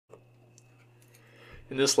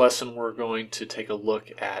In this lesson we're going to take a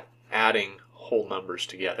look at adding whole numbers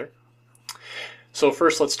together. So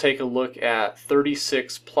first let's take a look at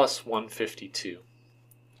 36 plus 152.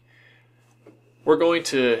 We're going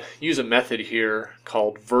to use a method here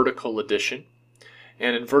called vertical addition.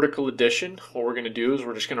 And in vertical addition, what we're going to do is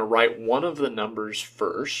we're just going to write one of the numbers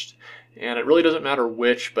first. And it really doesn't matter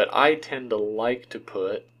which, but I tend to like to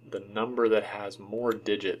put the number that has more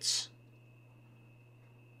digits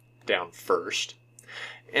down first.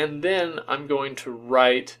 And then I'm going to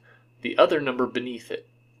write the other number beneath it.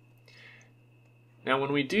 Now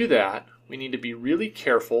when we do that, we need to be really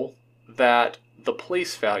careful that the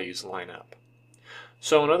place values line up.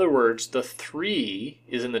 So in other words, the 3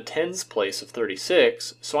 is in the tens place of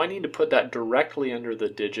 36, so I need to put that directly under the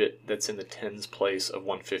digit that's in the tens place of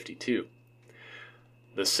 152.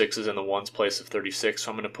 The 6 is in the ones place of 36, so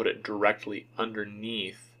I'm going to put it directly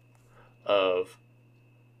underneath of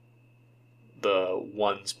the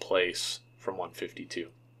ones place from 152.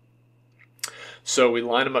 So we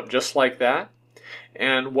line them up just like that,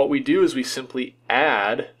 and what we do is we simply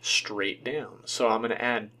add straight down. So I'm going to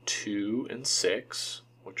add 2 and 6,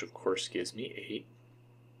 which of course gives me 8.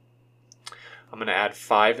 I'm going to add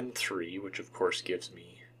 5 and 3, which of course gives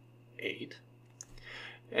me 8.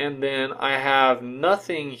 And then I have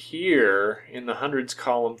nothing here in the hundreds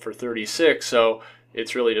column for 36, so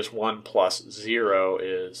it's really just 1 plus 0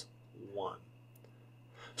 is 1.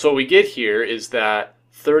 So what we get here is that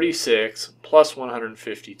 36 plus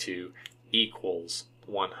 152 equals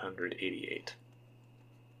 188.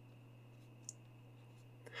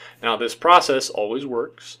 Now this process always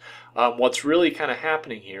works. What's really kind of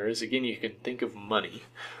happening here is, again, you can think of money.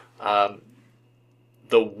 The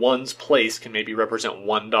ones place can maybe represent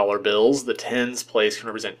 $1 bills, the tens place can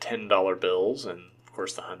represent $10 bills, and of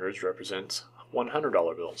course the hundreds represents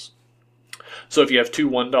 $100 bills. So if you have 2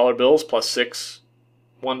 $1 bills plus 6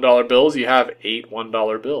 $1 bills, you have 8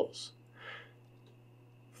 $1 bills.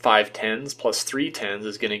 5 tens plus 3 tens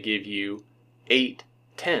is going to give you 8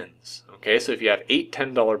 tens. Okay, so if you have 8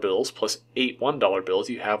 $10 bills plus 8 $1 bills,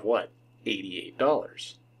 you have what?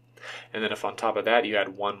 $88. And then if on top of that you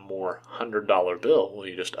add one more $100 bill, well,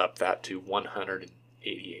 you just up that to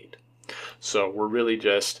 188. So we're really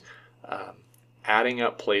just adding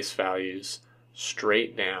up place values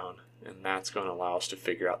straight down, and that's going to allow us to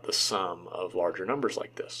figure out the sum of larger numbers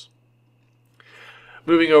like this.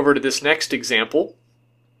 Moving over to this next example,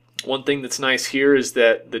 one thing that's nice here is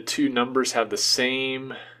that the two numbers have the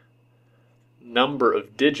same number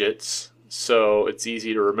of digits, so it's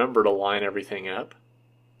easy to remember to line everything up.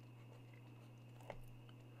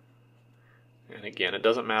 And again, it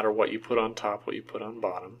doesn't matter what you put on top, what you put on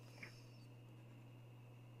bottom.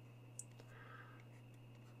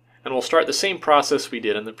 And we'll start the same process we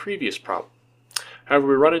did in the previous problem. However,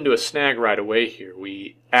 we run into a snag right away here.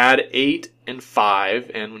 We add 8 and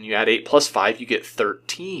 5, and when you add 8 plus 5, you get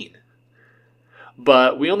 13.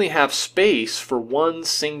 But we only have space for one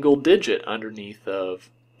single digit underneath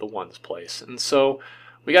of the ones place. And so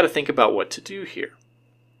we got to think about what to do here.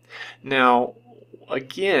 Now,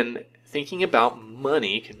 again, thinking about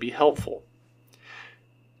money can be helpful.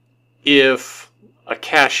 If a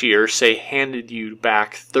cashier, say, handed you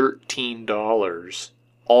back $13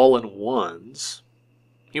 all in ones,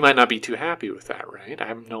 you might not be too happy with that, right?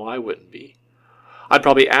 I know I wouldn't be. I'd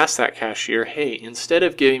probably ask that cashier, hey, instead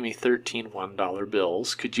of giving me 13 $1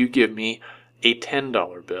 bills, could you give me a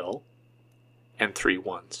 $10 bill and 3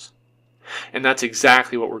 ones? And that's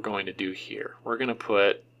exactly what we're going to do here. We're going to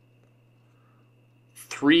put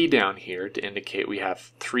 3 down here to indicate we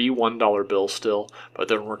have 3 $1 bills still, but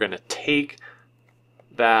then we're going to take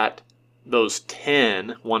those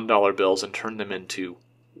 10 $1 bills and turn them into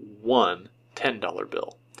one $10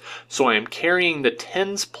 bill. So I am carrying the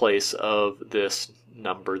tens place of this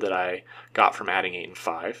number that I got from adding 8 and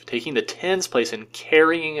 5, taking the tens place and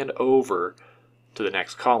carrying it over to the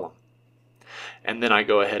next column. And then I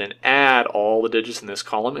go ahead and add all the digits in this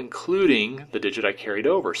column, including the digit I carried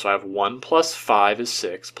over. So I have 1 plus 5 is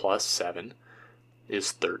 6, plus 7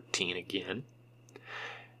 is 13 again.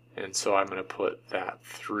 And so I'm going to put that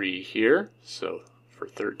 3 here, so for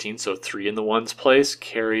 13, so 3 in the ones place,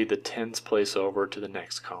 carry the tens place over to the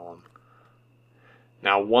next column.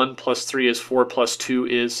 Now 1 plus 3 is 4, plus 2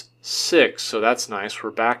 is 6, so that's nice.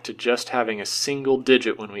 We're back to just having a single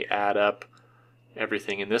digit when we add up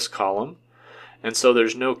everything in this column. And so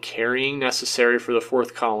there's no carrying necessary for the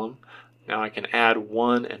fourth column. Now I can add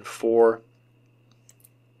 1 and 4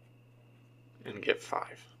 and get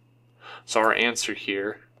 5. So our answer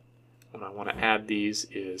here, when I want to add these,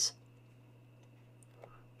 is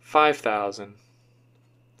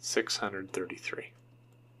 5,633.